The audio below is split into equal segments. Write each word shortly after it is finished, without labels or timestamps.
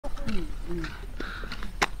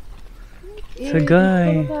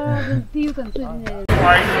Sagay.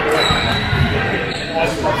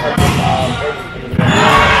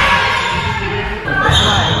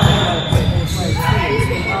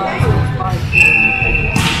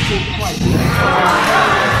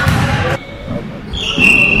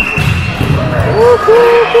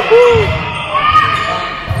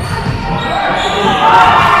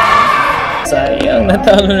 Sayang,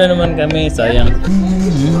 natalo na naman kami. Sayang.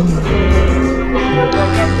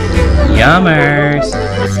 Yummers!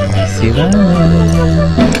 Sira na.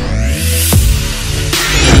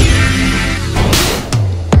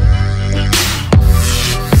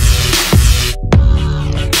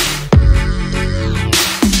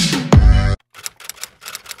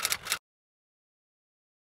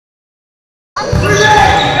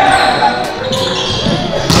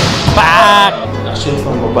 Pak! Actually,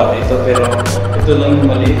 pang babae ito, pero ito lang yung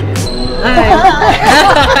mali.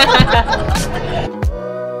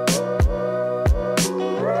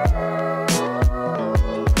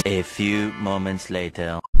 A few moments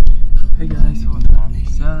later. Hey guys, welcome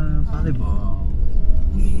sa volleyball.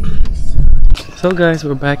 So guys,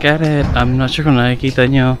 we're back at it. I'm not sure kung nakikita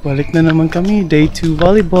nyo. Balik na naman kami. Day 2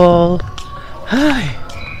 volleyball. Hi!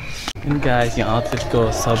 And guys, yung outfit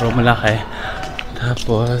ko sobrang malaki.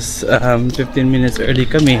 Tapos, 15 minutes early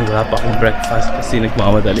kami. Wala pa akong breakfast kasi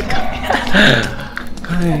nagmamadali kami.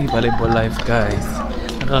 Hi, volleyball life guys.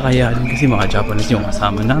 Nakakayanin kasi mga Japanese yung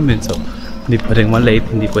kasama namin. So, hindi pa rin malate,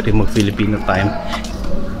 hindi pa rin mag-Filipino time.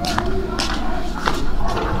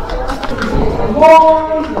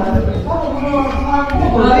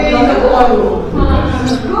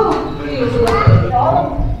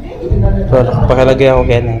 So, pakalagay ako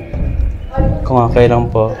Kenneth. Kung okay lang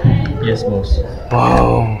po. Yes, boss.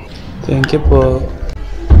 Wow! Thank you po.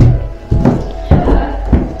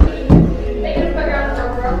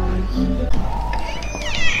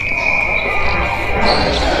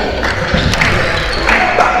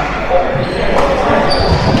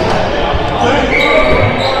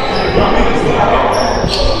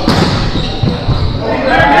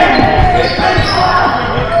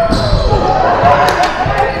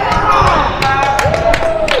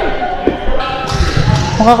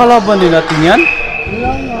 Makakalaban din natin yan?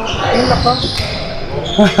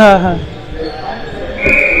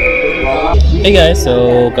 Hey guys,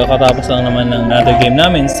 so kakatapos lang naman ng other game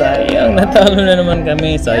namin. Sayang, natalo na naman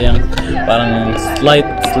kami. Sayang, parang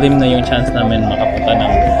slim na yung chance namin makapunta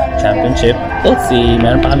ng championship. Let's see,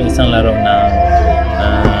 meron pa kami isang laro na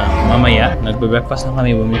mamaya. Nagbe-breakfast lang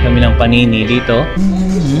kami, bumili kami ng panini dito.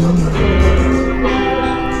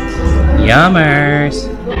 Yummers!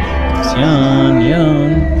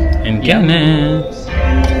 Yun. And Kenneth.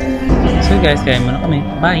 So guys, kaya muna kami.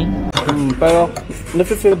 Bye! Pero,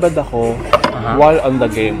 nafe-feel bad ako while on the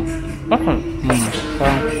game. Parang,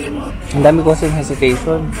 ang dami ko kasing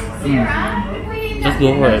hesitation. Let's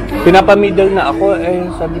go for it. Pinapa-middle na ako,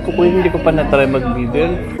 sabi ko hindi ko pa na-try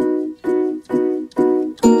mag-middle.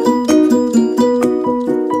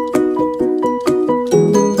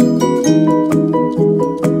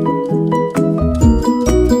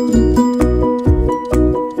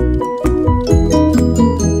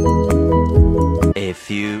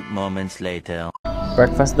 Moments later.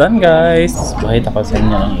 Breakfast done guys. Pakita ko sa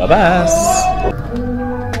inyo ang labas.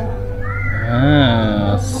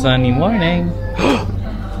 Sunny morning.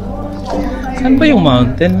 Saan ba yung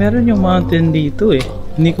mountain? Meron yung mountain dito eh.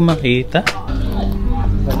 Hindi ko makita.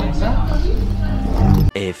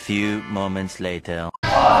 A few moments later.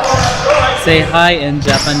 Say hi in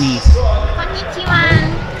Japanese. Konnichiwa.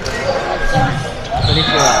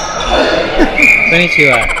 Konnichiwa.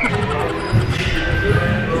 Konnichiwa.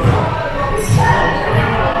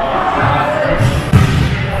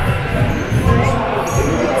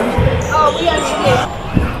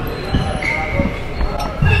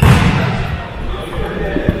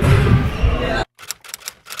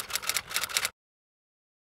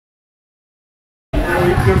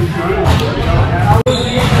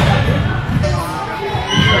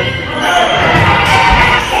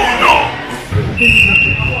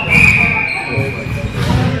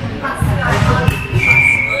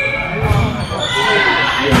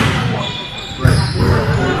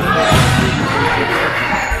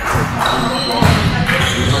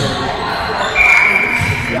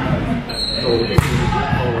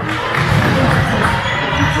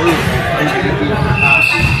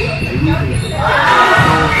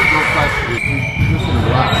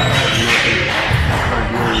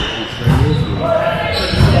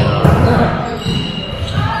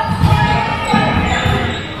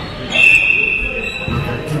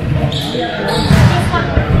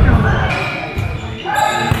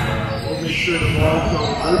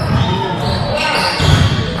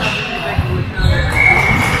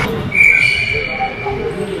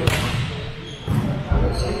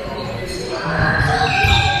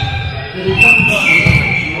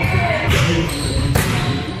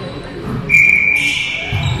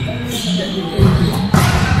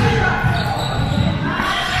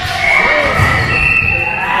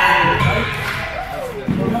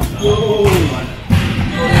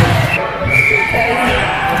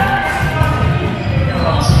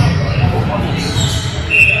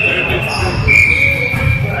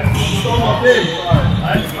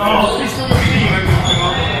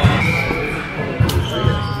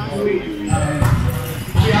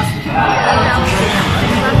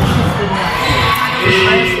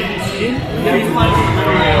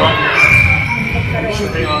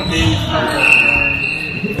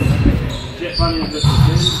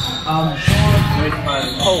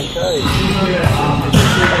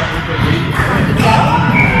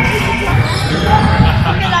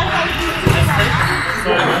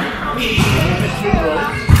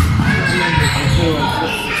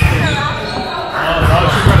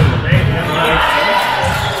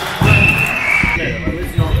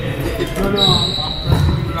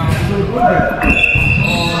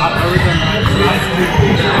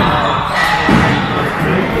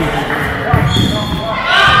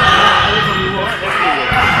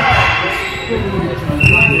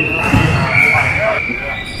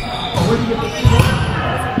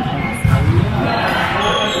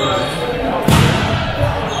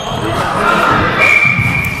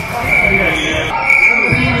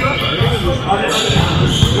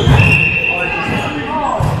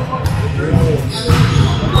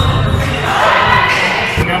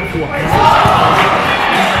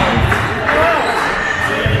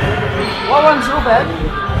 What one's your bed?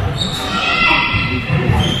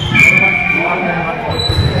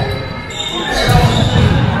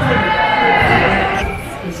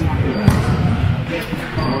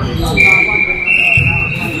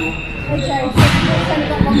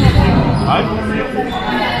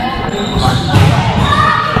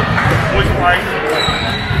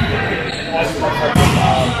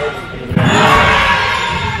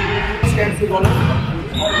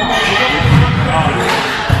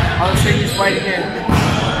 I'll say he's fight again.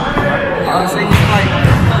 I'll say he's fight.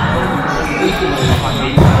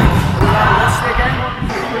 Let's say again.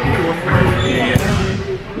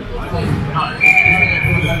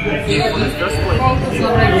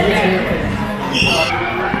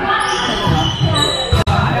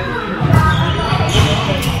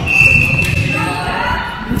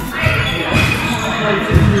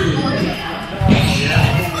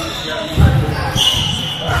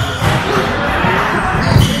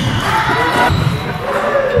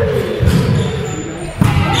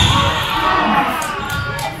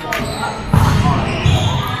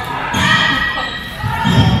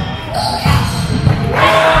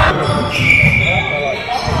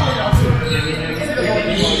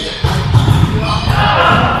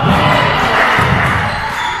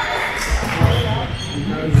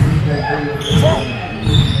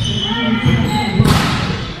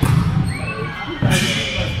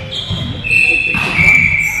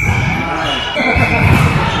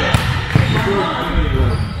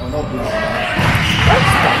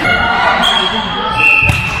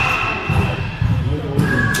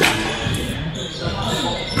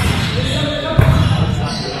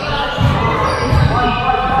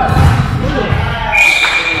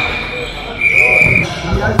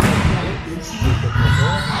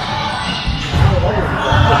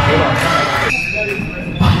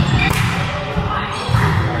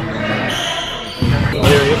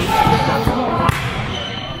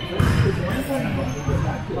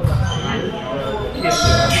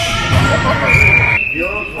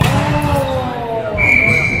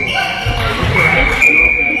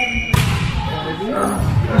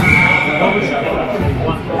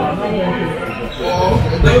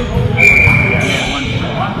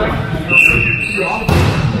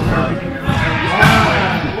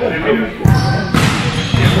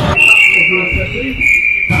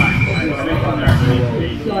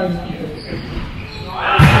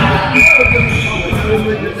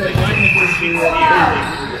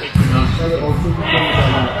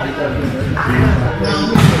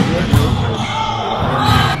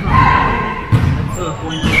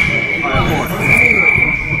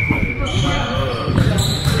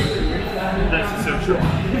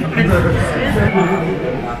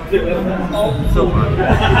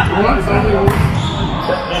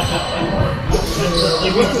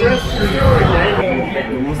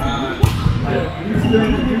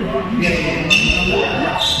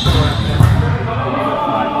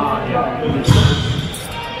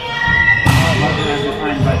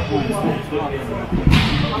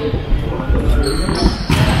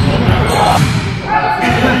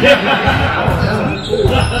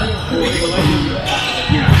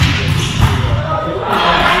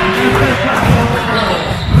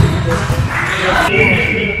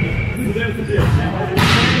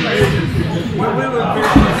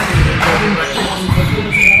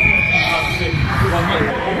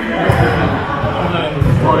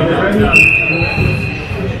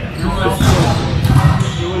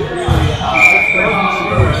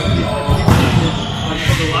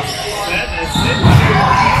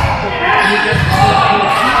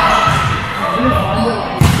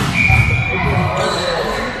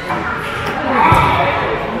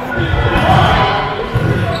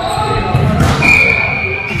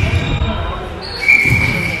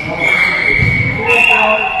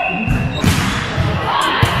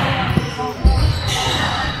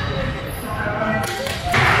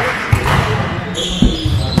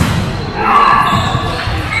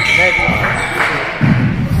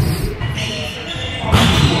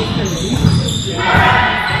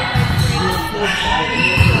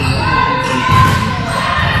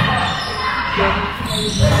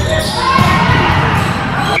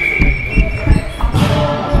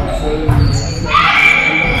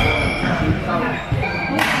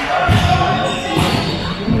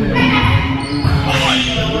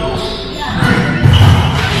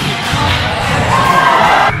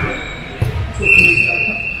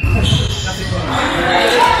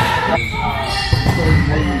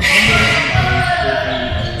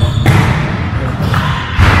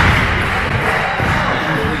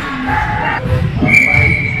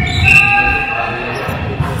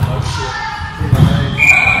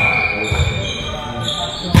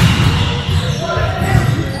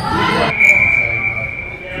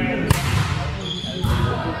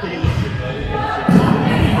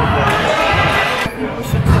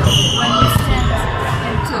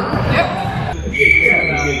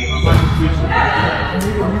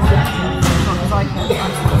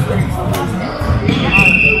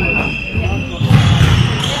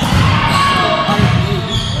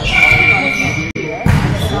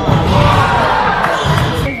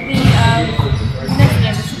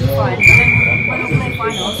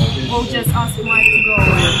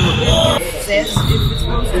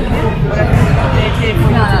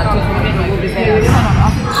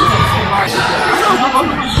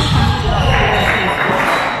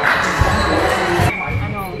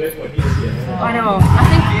 I know. I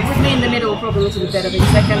think with me in the middle probably a little bit better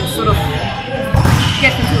because I can sort of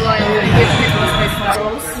get into the line and really give people space for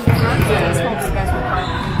roles. It's not the best one.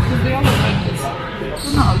 Because they only make this.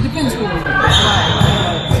 No, it depends who they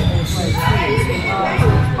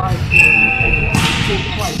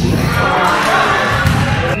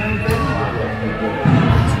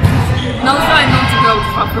Now try not to go to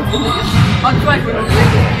proper bullying. I'll try for the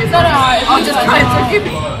I'll just try to give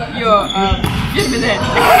your give me that.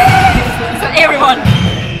 So everyone.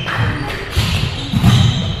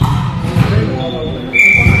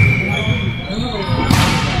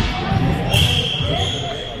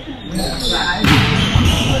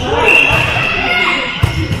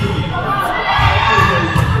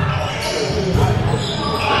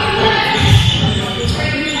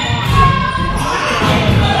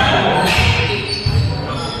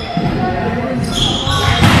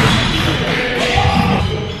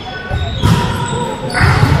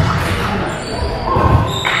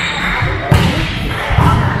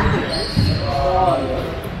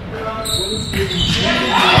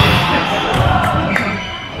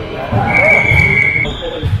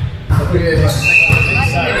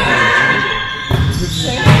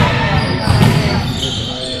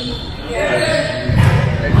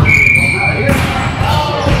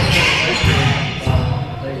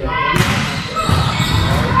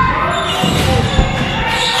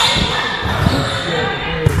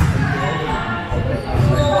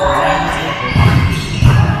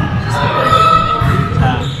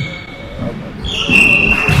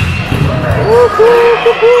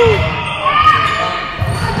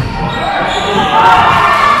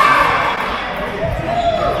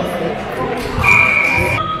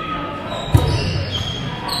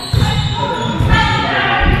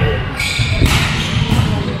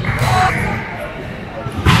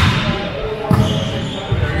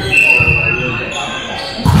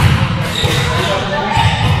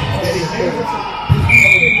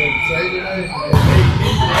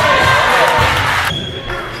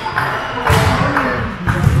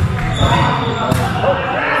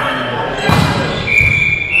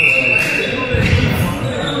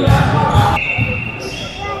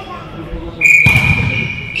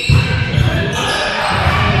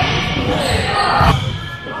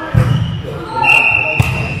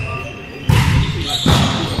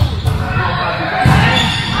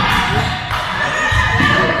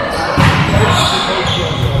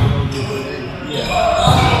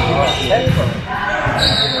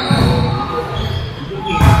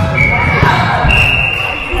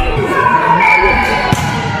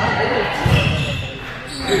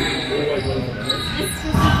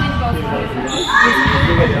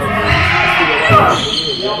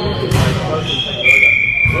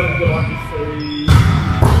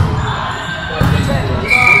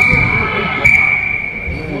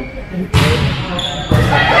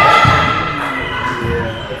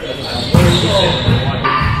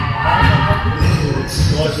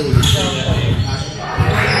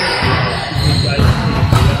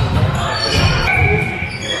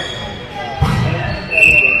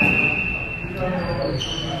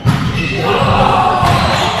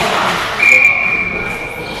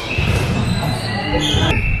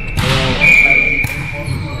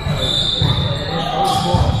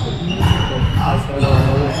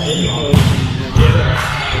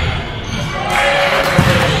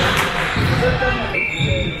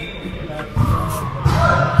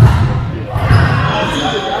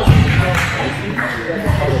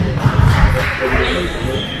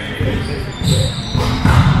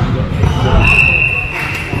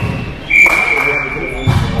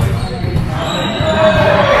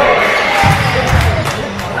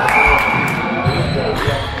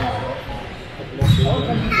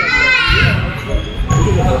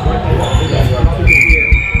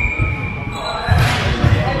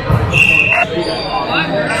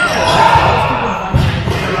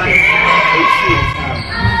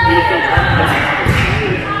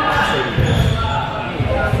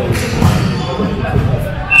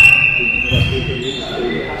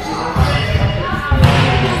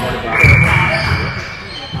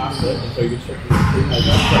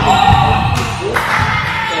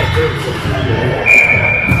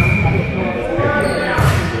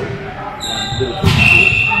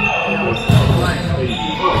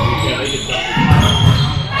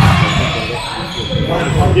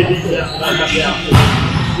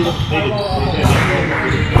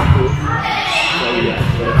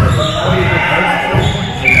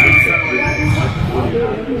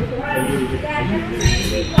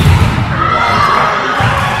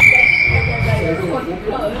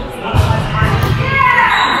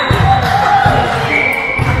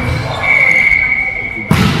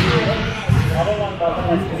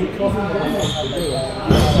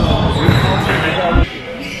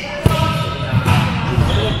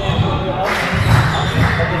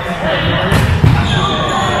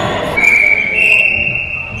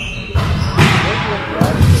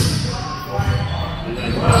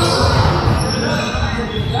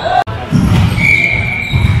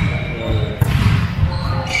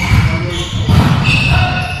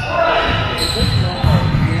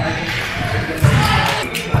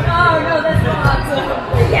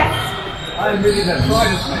 I'm really the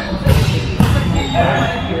brightest man.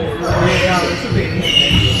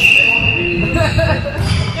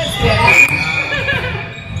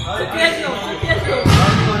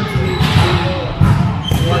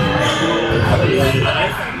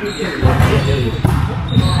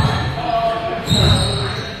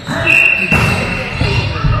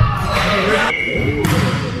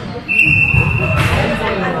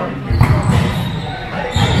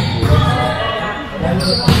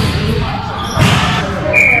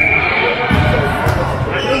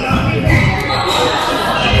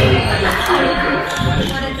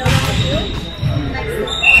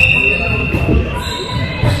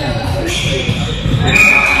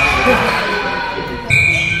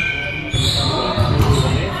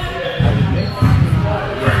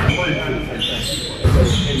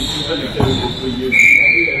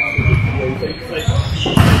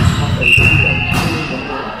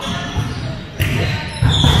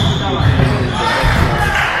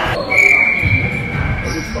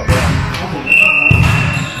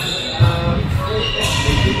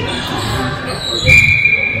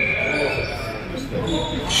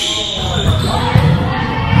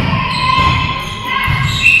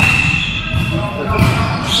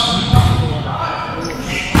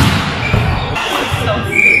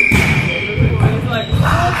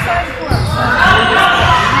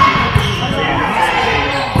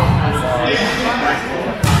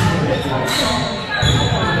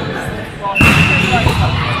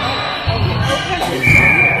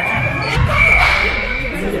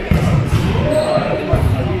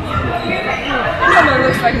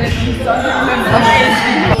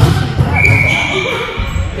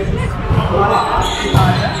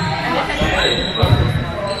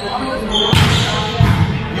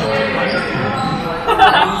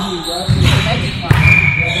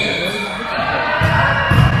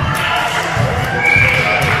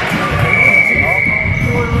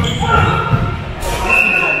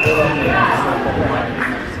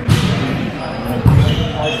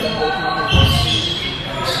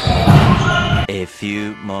 A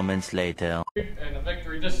few moments later. And a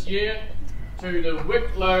victory this year to the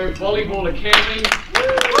Wicklow Volleyball Academy.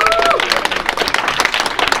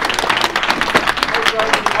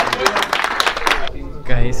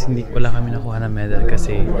 Guys, wala kami nakuha ng medal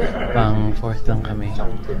kasi pang 4th lang kami.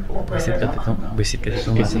 Visit kasi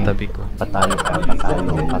itong sa tabi ko. Patalo.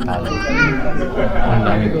 Ang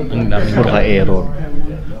dami Pura error.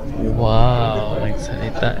 Wow,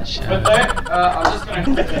 nagsalita siya.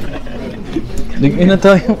 Nag-ina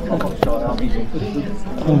tayo.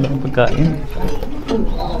 Ang pagkain.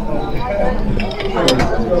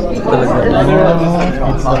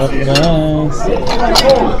 It's sarap, guys.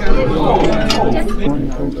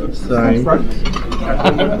 Sorry.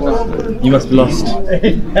 You must be lost.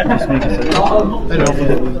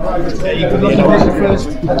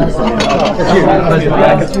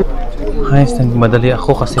 Guys, nagmadali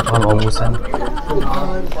ako kasi baka maubusan.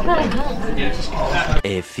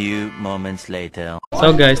 A few moments later.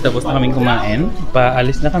 So guys, tapos na kaming kumain.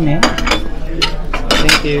 Paalis na kami.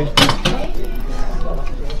 Thank you.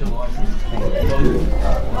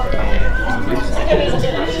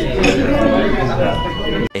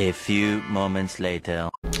 A few moments later.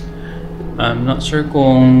 I'm not sure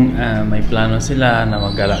kung may plano sila na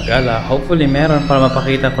maggala-gala. Hopefully meron para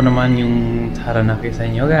mapakita ko naman yung Taranaki sa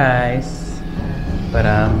inyo, guys. But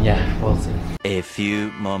yeah, we'll see. A few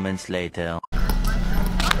moments later.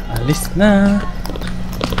 Alis na.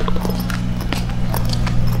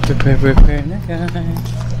 Prepare na, guys.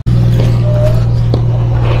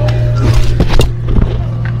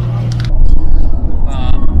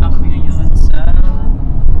 Punta kami ngayon sa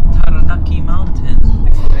Taranaki Mountain.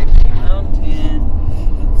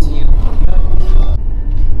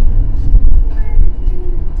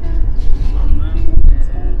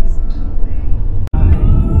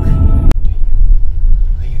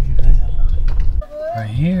 Right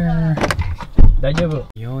here.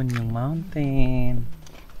 Yun yung mountain.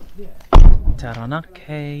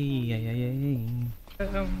 Taranaki.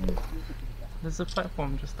 There's a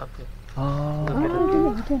platform just up here. Oh.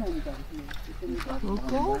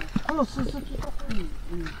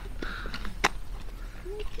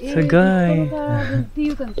 Sagay.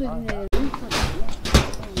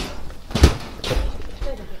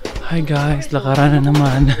 Hi guys, lakaran na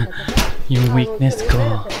naman yung weakness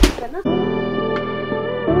ko.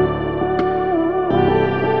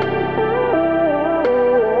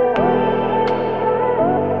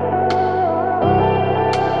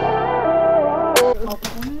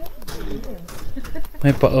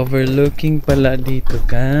 May pa-overlooking pala dito,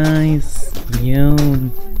 guys. Yun.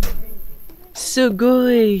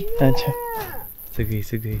 Sugoy!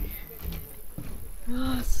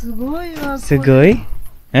 Sugoy. Sugoy?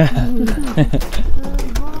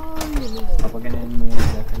 Kapag ganyan mo yung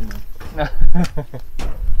girlfriend mo.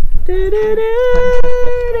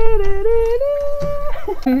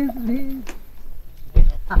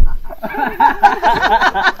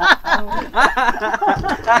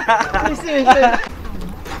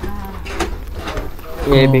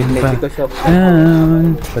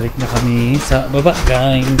 Balik na kami sa baba,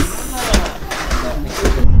 guys.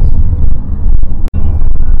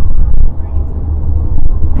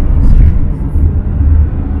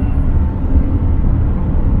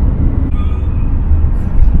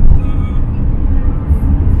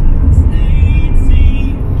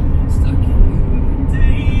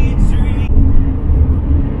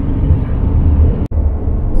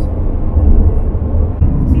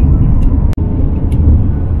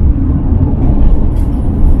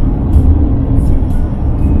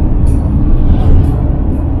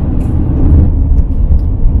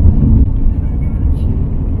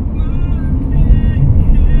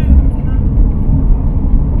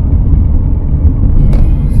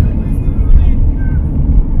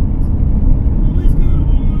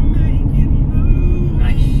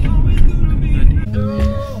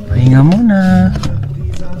 Pahinga muna.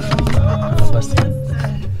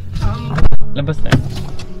 Labas na.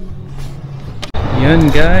 Yun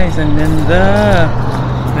guys, ang ganda.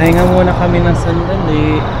 Pahinga muna kami ng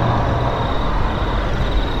sandali.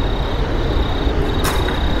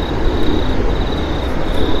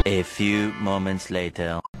 A few moments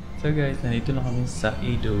later. So guys, nandito lang kami sa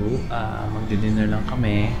Etoh. Magdi-dinner lang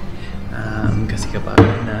kami. Kasi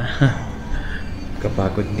kapagod na.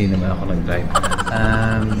 Kapagod, hindi naman ako nag-drive.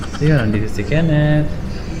 So yun, nandito si Kenneth.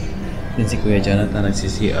 Then si Kuya Jonathan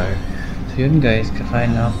nagsi-CR. So yun guys,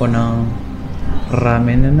 kakain lang ako ng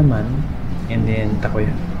ramen na naman. And then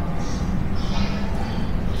takoyaki.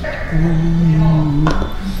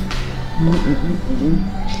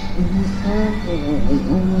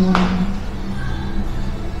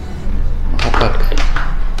 Makapag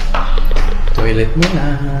toilet muna.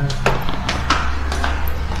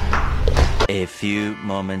 A few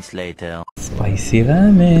moments later. Spicy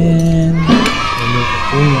ramen. Hello,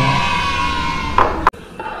 Kuya.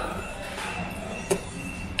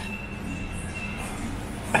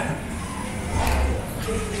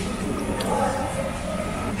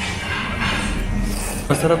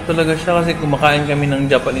 Masarap talaga siya kasi kumakain kami ng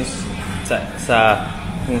Japanese sa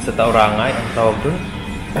Taranaki, ang tawag dun.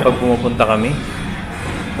 Pag pumupunta kami.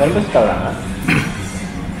 Ano ba sa Taranaki?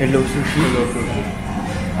 Hello Sushi. Hello Sushi.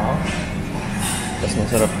 Tapos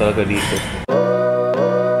masarap talaga dito.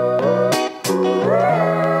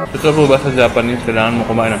 Ito po ba sa Japanese, kailangan mo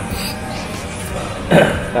kumain ng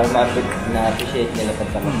Para na-appreciate nila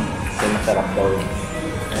pag masarap daw.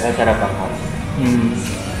 Masarap ang house.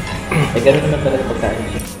 Ganun naman talaga pagkain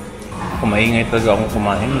siya. Kumaingay talaga akong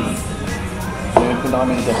kumain. Ngayon ko na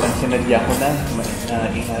kami ng Japan, sinadya ko na.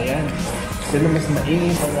 Ingayan. Sila mas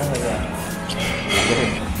maingay pa talaga.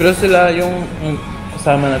 Pero sila yung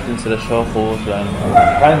kasama natin sila Shoko, sila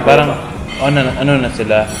parang ano na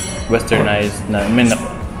sila, westernized na, I mean,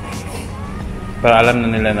 para alam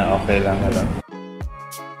na nila na okay lang.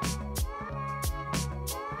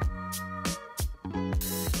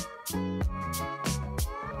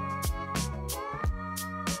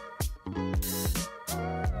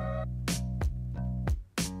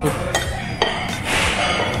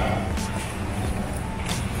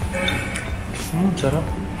 Sarap.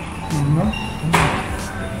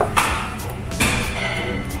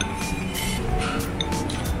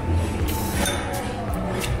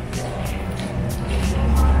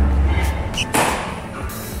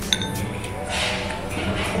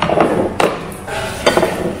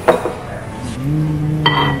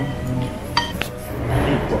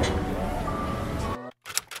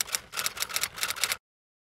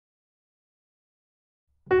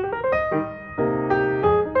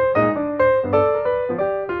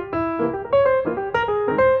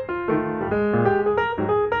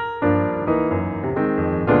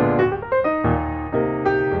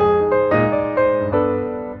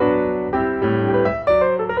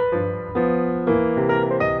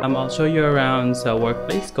 I'll show you around sa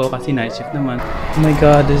workplace ko kasi night shift naman. Oh my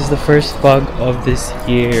god, this is the first vlog of this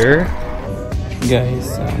year.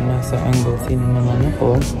 Guys, nasa Anglesey naman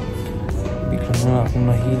ako. Bigla na akong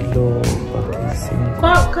nahilo. Pakising.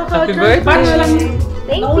 Happy birthday!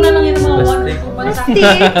 Thank you! Lang yun mga Plastic.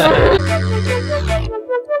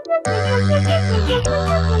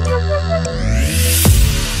 one.